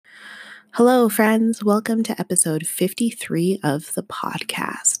Hello, friends. Welcome to episode 53 of the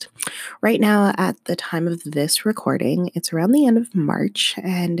podcast. Right now, at the time of this recording, it's around the end of March,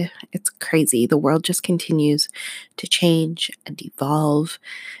 and it's crazy. The world just continues to change and evolve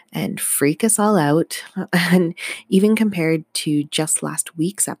and freak us all out. And even compared to just last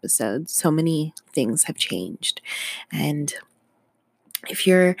week's episode, so many things have changed. And if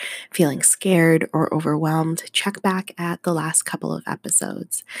you're feeling scared or overwhelmed, check back at the last couple of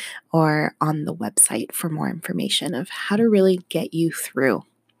episodes or on the website for more information of how to really get you through.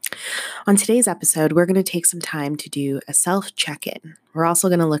 On today's episode, we're going to take some time to do a self check in. We're also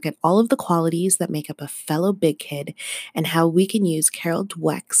going to look at all of the qualities that make up a fellow big kid and how we can use Carol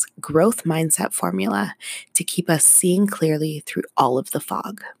Dweck's growth mindset formula to keep us seeing clearly through all of the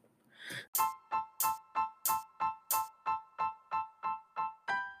fog.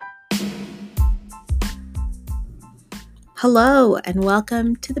 Hello, and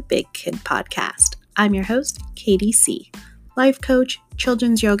welcome to the Big Kid Podcast. I'm your host, Katie C., life coach,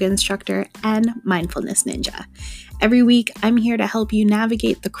 children's yoga instructor, and mindfulness ninja. Every week, I'm here to help you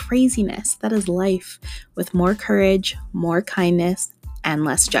navigate the craziness that is life with more courage, more kindness, and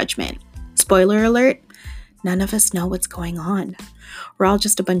less judgment. Spoiler alert, none of us know what's going on. We're all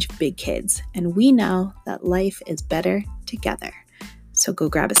just a bunch of big kids, and we know that life is better together. So go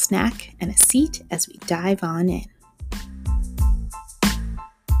grab a snack and a seat as we dive on in.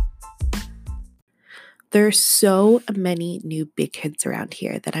 There are so many new big kids around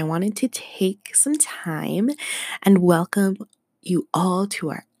here that I wanted to take some time and welcome you all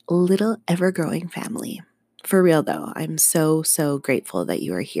to our little ever-growing family. For real though, I'm so grateful that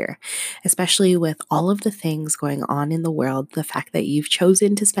you are here, especially with all of the things going on in the world. The fact that you've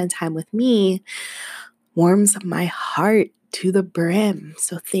chosen to spend time with me warms my heart to the brim.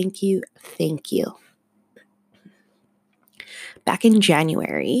 So thank you. Back in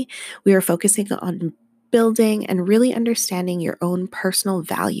January, we were focusing on building and really understanding your own personal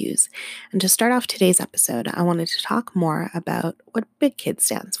values. And to start off today's episode, I wanted to talk more about what Big Kid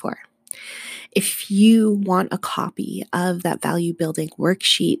stands for. If you want a copy of that value building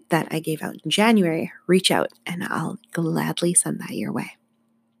worksheet that I gave out in January, reach out and I'll gladly send that your way.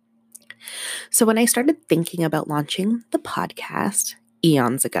 So when I started thinking about launching the podcast,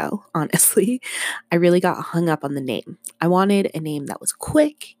 eons ago, honestly, I really got hung up on the name. I wanted a name that was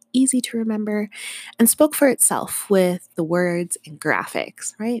quick, easy to remember, and spoke for itself with the words and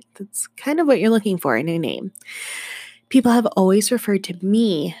graphics, right? That's kind of what you're looking for in a name. People have always referred to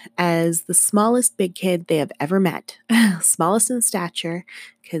me as the smallest big kid they have ever met. Smallest in stature,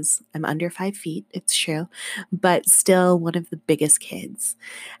 because I'm under 5 feet, it's true, but still one of the biggest kids.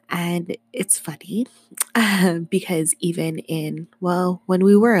 And it's funny because even when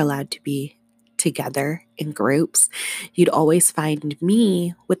we were allowed to be together in groups, you'd always find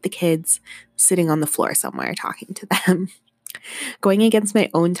me with the kids sitting on the floor somewhere talking to them. Going against my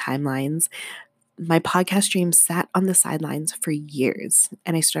own timelines, my podcast dream sat on the sidelines for years,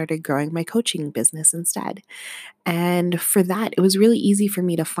 and I started growing my coaching business instead. And for that, it was really easy for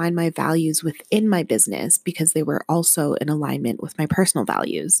me to find my values within my business because they were also in alignment with my personal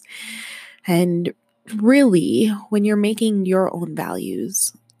values. And really, when you're making your own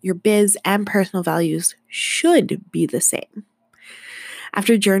values, your biz and personal values should be the same.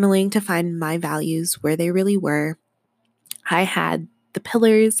 After journaling to find my values where they really were, I had the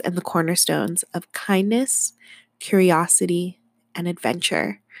pillars and the cornerstones of kindness, curiosity, and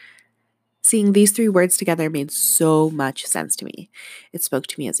adventure. Seeing these 3 words together made so much sense to me. It spoke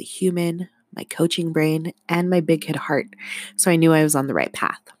to me as a human, my coaching brain, and my big kid heart, so I knew I was on the right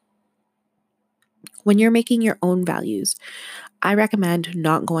path. When you're making your own values, I recommend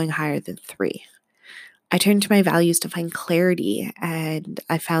not going higher than 3. I turned to my values to find clarity, and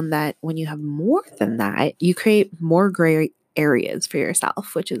I found that when you have more than that, you create more gray areas for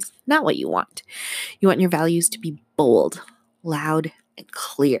yourself, which is not what you want. You want your values to be bold, loud, and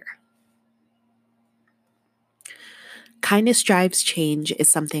clear. Kindness drives change is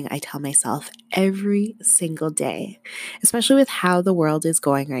something I tell myself every single day, especially with how the world is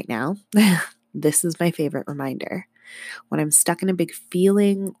going right now. This is my favorite reminder. When I'm stuck in a big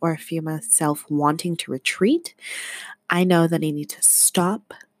feeling or I feel myself wanting to retreat, I know that I need to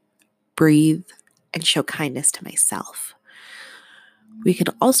stop, breathe, and show kindness to myself. We can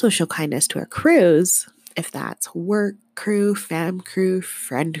also show kindness to our crews, if that's work crew, fam crew,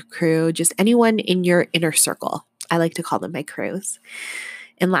 friend crew, just anyone in your inner circle. I like to call them my crews.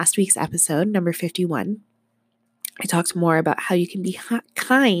 In last week's episode, number 51, I talked more about how you can be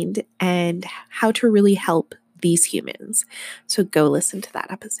kind and how to really help these humans. So go listen to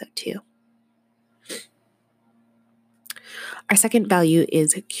that episode too. Our second value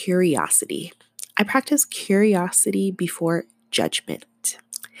is curiosity. I practice curiosity before judgment.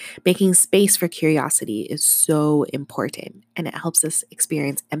 Making space for curiosity is so important, and it helps us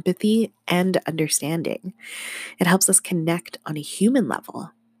experience empathy and understanding. It helps us connect on a human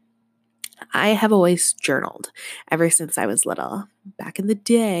level. I have always journaled ever since I was little. Back in the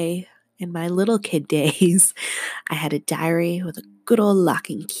day, in my little kid days, I had a diary with a good old lock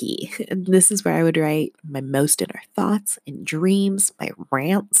and key. And this is where I would write my most inner thoughts and dreams, my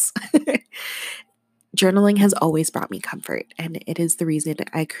rants. Journaling has always brought me comfort, and it is the reason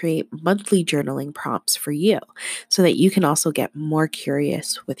I create monthly journaling prompts for you so that you can also get more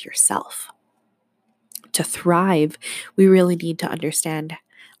curious with yourself. To thrive, we really need to understand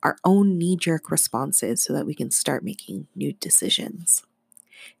our own knee jerk responses so that we can start making new decisions.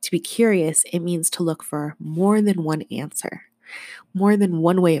 To be curious, it means to look for more than one answer, more than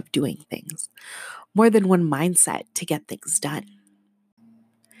one way of doing things, more than one mindset to get things done.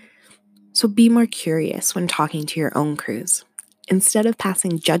 So be more curious when talking to your own crews. Instead of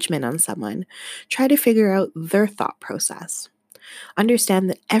passing judgment on someone, try to figure out their thought process. Understand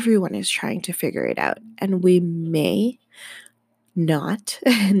that everyone is trying to figure it out, and we may not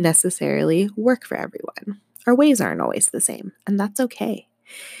necessarily work for everyone. Our ways aren't always the same, and that's okay.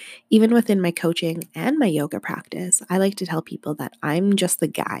 Even within my coaching and my yoga practice, I like to tell people that I'm just the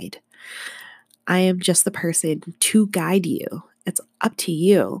guide. I am just the person to guide you. It's up to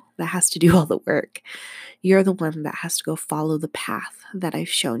you that has to do all the work. You're the one that has to go follow the path that I've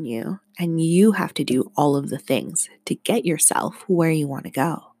shown you, and you have to do all of the things to get yourself where you want to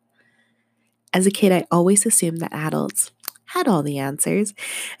go. As a kid, I always assumed that adults had all the answers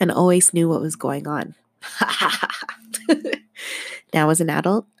and always knew what was going on. Now, as an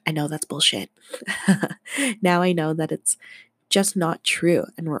adult, I know that's bullshit. Now I know that it's just not true,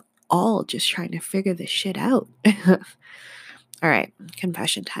 and we're all just trying to figure this shit out. All right,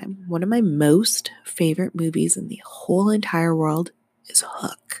 confession time. One of my most favorite movies in the whole entire world is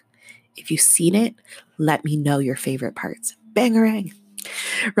Hook. If you've seen it, let me know your favorite parts. Bangarang.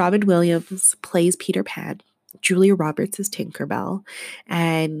 Robin Williams plays Peter Pan. Julia Roberts is Tinkerbell.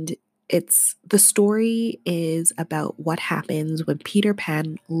 And the story is about what happens when Peter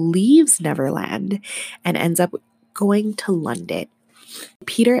Pan leaves Neverland and ends up going to London.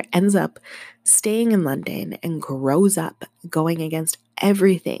 Peter ends up staying in London and grows up going against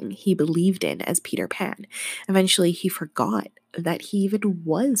everything he believed in as Peter Pan. Eventually, he forgot that he even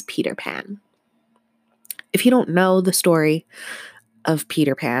was Peter Pan. If you don't know the story of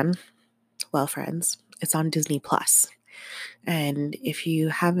Peter Pan, well, friends, it's on Disney Plus. And if you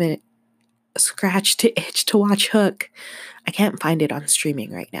haven't scratched the itch to watch Hook, I can't find it on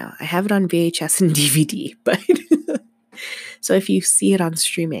streaming right now. I have it on VHS and DVD, but so if you see it on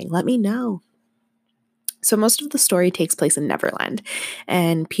streaming, let me know. So most of the story takes place in Neverland,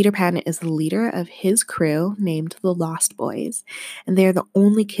 and Peter Pan is the leader of his crew named the Lost Boys, and they are the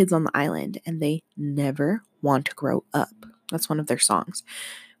only kids on the island, and they never want to grow up. That's one of their songs.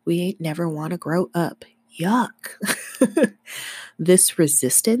 We ain't never want to grow up. Yuck. This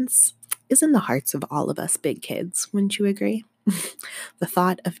resistance is in the hearts of all of us big kids, wouldn't you agree? The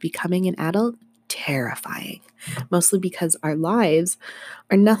thought of becoming an adult, terrifying, mostly because our lives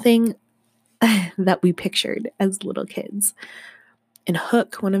are nothing that we pictured as little kids. In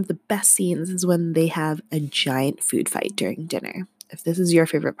Hook, one of the best scenes is when they have a giant food fight during dinner. If this is your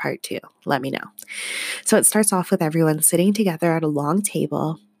favorite part too, let me know. So it starts off with everyone sitting together at a long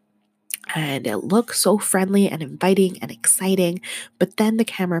table, and it looks so friendly and inviting and exciting, but then the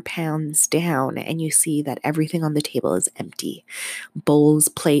camera pans down and you see that everything on the table is empty. Bowls,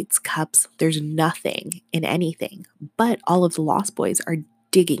 plates, cups, there's nothing in anything, but all of the Lost Boys are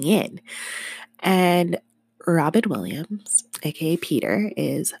digging in. And Robin Williams, aka Peter,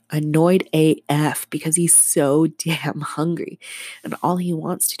 is annoyed AF because he's so damn hungry. And all he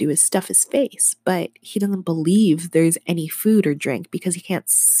wants to do is stuff his face, but he doesn't believe there's any food or drink because he can't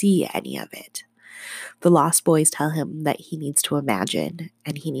see any of it. The Lost Boys tell him that he needs to imagine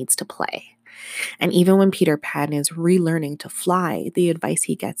and he needs to play. And even when Peter Pan is relearning to fly, the advice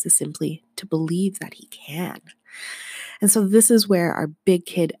he gets is simply to believe that he can. And so this is where our big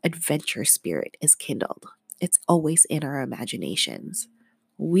kid adventure spirit is kindled. It's always in our imaginations.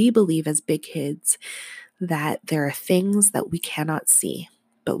 We believe as big kids that there are things that we cannot see,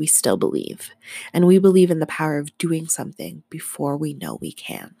 but we still believe. And we believe in the power of doing something before we know we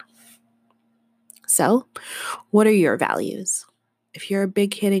can. So, what are your values? If you're a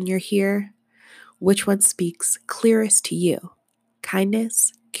big kid and you're here, which one speaks clearest to you?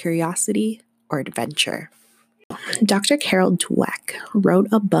 Kindness, curiosity, or adventure? Dr. Carol Dweck wrote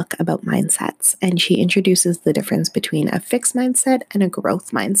a book about mindsets, and she introduces the difference between a fixed mindset and a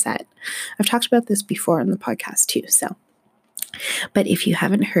growth mindset. I've talked about this before on the podcast too, but if you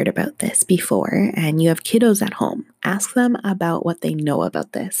haven't heard about this before and you have kiddos at home, ask them about what they know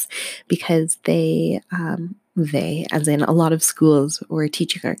about this, because they, as in a lot of schools, were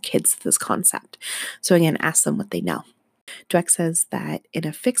teaching our kids this concept. So again, ask them what they know. Dweck says that in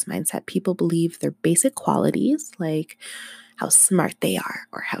a fixed mindset, people believe their basic qualities, like how smart they are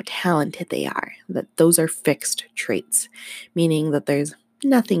or how talented they are, that those are fixed traits, meaning that there's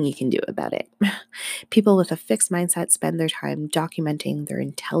nothing you can do about it. People with a fixed mindset spend their time documenting their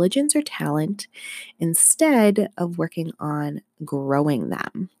intelligence or talent instead of working on growing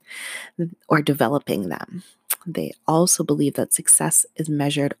them or developing them. They also believe that success is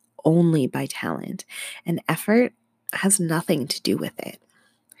measured only by talent, and effort has nothing to do with it.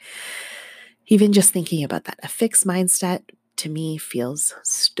 Even just thinking about that, a fixed mindset to me feels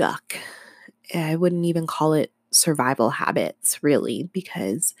stuck. I wouldn't even call it survival habits, really,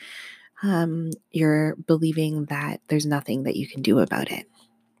 because you're believing that there's nothing that you can do about it.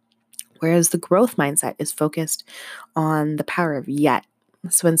 Whereas the growth mindset is focused on the power of yet.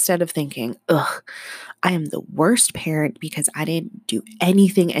 So instead of thinking, ugh, I am the worst parent because I didn't do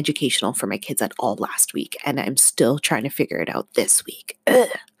anything educational for my kids at all last week, and I'm still trying to figure it out this week. Ugh.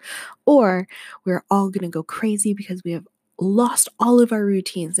 Or we're all going to go crazy because we have lost all of our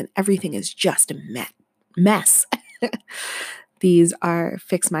routines and everything is just a mess. These are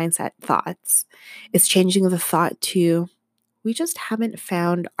fixed mindset thoughts. It's changing the thought to, we just haven't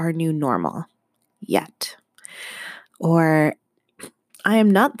found our new normal yet. Or, I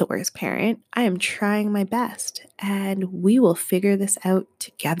am not the worst parent. I am trying my best, and we will figure this out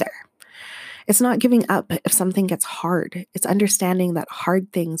together. It's not giving up if something gets hard. It's understanding that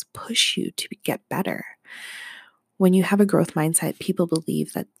hard things push you to get better. When you have a growth mindset, people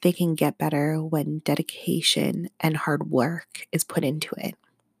believe that they can get better when dedication and hard work is put into it.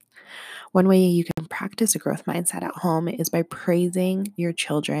 One way you can practice a growth mindset at home is by praising your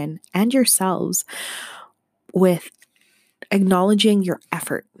children and yourselves with acknowledging your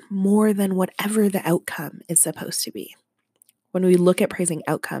effort more than whatever the outcome is supposed to be. When we look at praising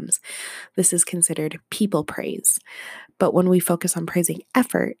outcomes, this is considered people praise. But when we focus on praising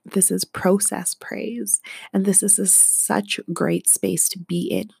effort, this is process praise. And this is such a great space to be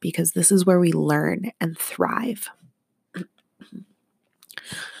in, because this is where we learn and thrive.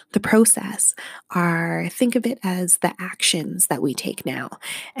 The process think of it as the actions that we take now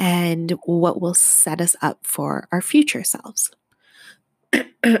and what will set us up for our future selves.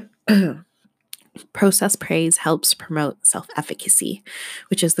 Process praise helps promote self-efficacy,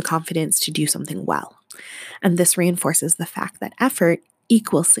 which is the confidence to do something well. And this reinforces the fact that effort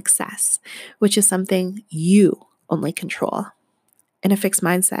equals success, which is something you only control. In a fixed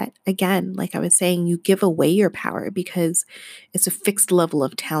mindset, again, like I was saying, you give away your power because it's a fixed level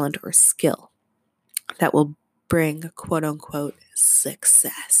of talent or skill that will bring quote unquote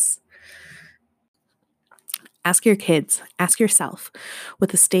success. Ask your kids, ask yourself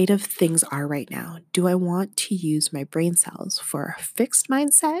what the state of things are right now. Do I want to use my brain cells for a fixed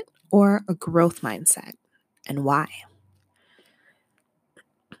mindset or a growth mindset, and why?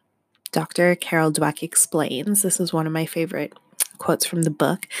 Dr. Carol Dweck explains, this is one of my favorite quotes from the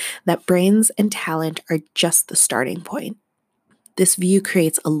book, that brains and talent are just the starting point. This view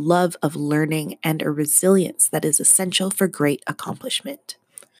creates a love of learning and a resilience that is essential for great accomplishment.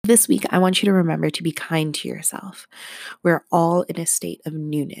 This week, I want you to remember to be kind to yourself. We're all in a state of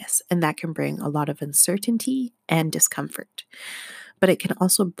newness, and that can bring a lot of uncertainty and discomfort. But it can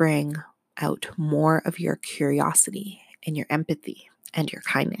also bring out more of your curiosity and your empathy and your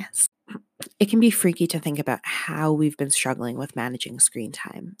kindness. It can be freaky to think about how we've been struggling with managing screen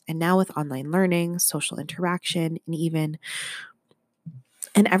time. And now with online learning, social interaction,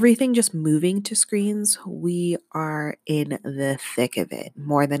 and everything just moving to screens, we are in the thick of it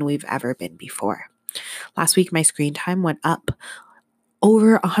more than we've ever been before. Last week, my screen time went up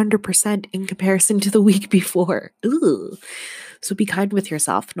over 100% in comparison to the week before. Ooh. So be kind with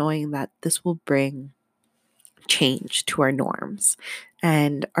yourself, knowing that this will bring change to our norms,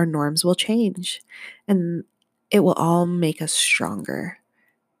 and our norms will change, and it will all make us stronger.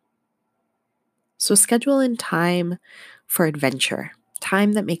 So schedule in time for adventure,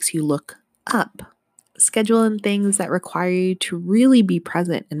 time that makes you look up. Schedule in things that require you to really be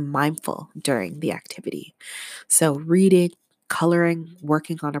present and mindful during the activity. So reading, coloring,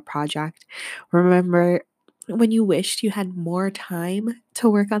 working on a project. Remember when you wished you had more time to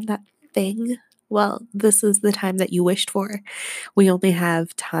work on that thing? Well, this is the time that you wished for. We only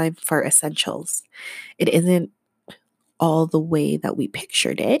have time for essentials. It isn't all the way that we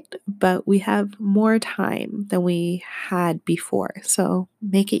pictured it, but we have more time than we had before. So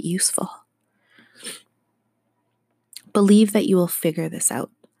make it useful. Believe that you will figure this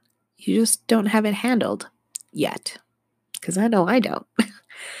out. You just don't have it handled yet, because I know I don't.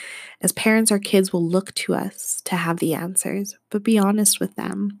 As parents, our kids will look to us to have the answers, but be honest with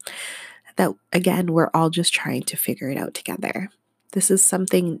them that, again, we're all just trying to figure it out together. This is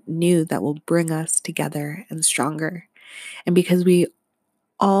something new that will bring us together and stronger. And because we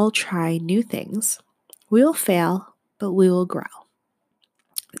all try new things, we will fail, but we will grow.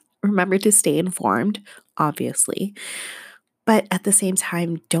 Remember to stay informed, obviously, but at the same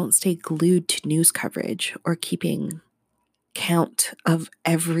time, don't stay glued to news coverage or keeping count of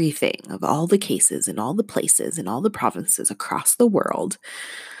everything, of all the cases in all the places in all the provinces across the world.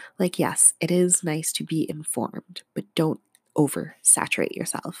 Like, yes, it is nice to be informed, but don't oversaturate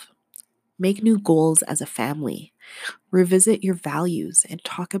yourself. Make new goals as a family. Revisit your values and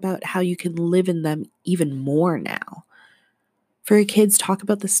talk about how you can live in them even more now. For your kids, talk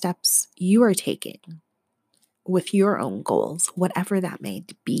about the steps you are taking with your own goals, whatever that may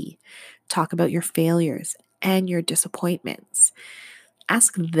be. Talk about your failures and your disappointments.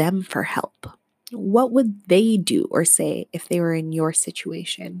 Ask them for help. What would they do or say if they were in your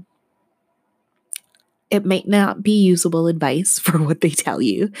situation? It might not be usable advice for what they tell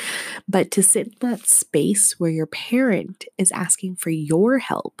you, but to sit in that space where your parent is asking for your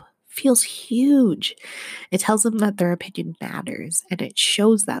help feels huge. It tells them that their opinion matters, and it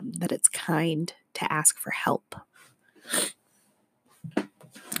shows them that it's kind to ask for help.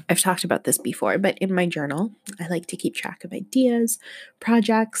 I've talked about this before, but in my journal, I like to keep track of ideas,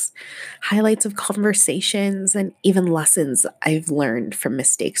 projects, highlights of conversations, and even lessons I've learned from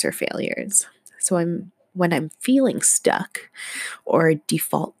mistakes or failures. So when I'm feeling stuck or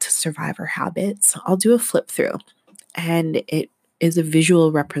default to survivor habits, I'll do a flip through, and it is a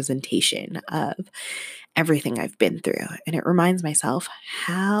visual representation of everything I've been through. And it reminds myself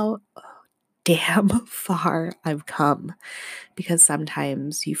how damn far I've come, because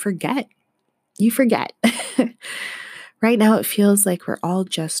sometimes you forget. Right now, it feels like we're all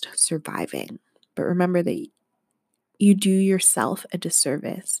just surviving. But remember that you do yourself a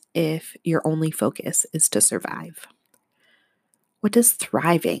disservice if your only focus is to survive. What does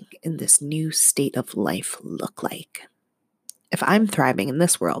thriving in this new state of life look like? If I'm thriving in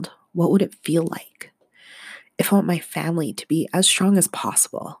this world, what would it feel like? If I want my family to be as strong as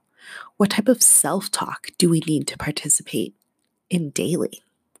possible, what type of self-talk do we need to participate in daily?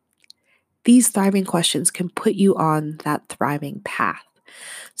 These thriving questions can put you on that thriving path.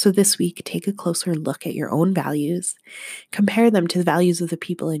 So this week, take a closer look at your own values, compare them to the values of the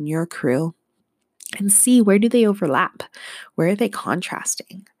people in your crew, and see, where do they overlap? Where are they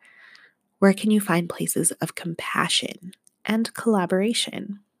contrasting? Where can you find places of compassion and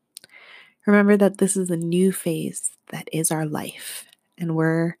collaboration? Remember that this is a new phase that is our life, and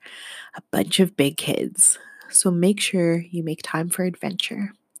we're a bunch of big kids. So make sure you make time for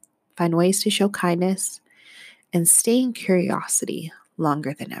adventure, find ways to show kindness, and stay in curiosity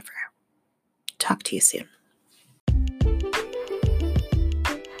longer than ever. Talk to you soon.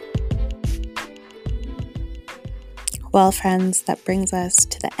 Well, friends, that brings us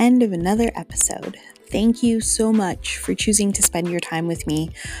to the end of another episode. Thank you so much for choosing to spend your time with me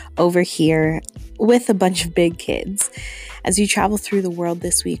over here with a bunch of big kids. As you travel through the world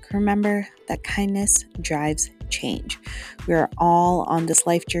this week, remember that kindness drives change. We are all on this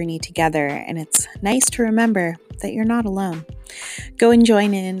life journey together, and it's nice to remember that you're not alone. Go and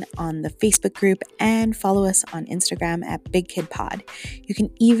join in on the Facebook group and follow us on Instagram at BigKidPod. You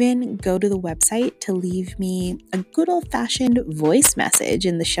can even go to the website to leave me a good old-fashioned voice message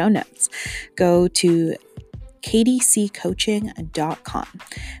in the show notes. Go to kdccoaching.com.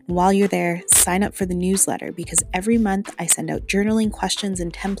 And while you're there, sign up for the newsletter, because every month I send out journaling questions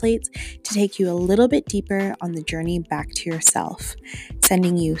and templates to take you a little bit deeper on the journey back to yourself.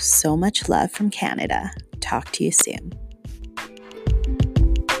 Sending you so much love from Canada. Talk to you soon.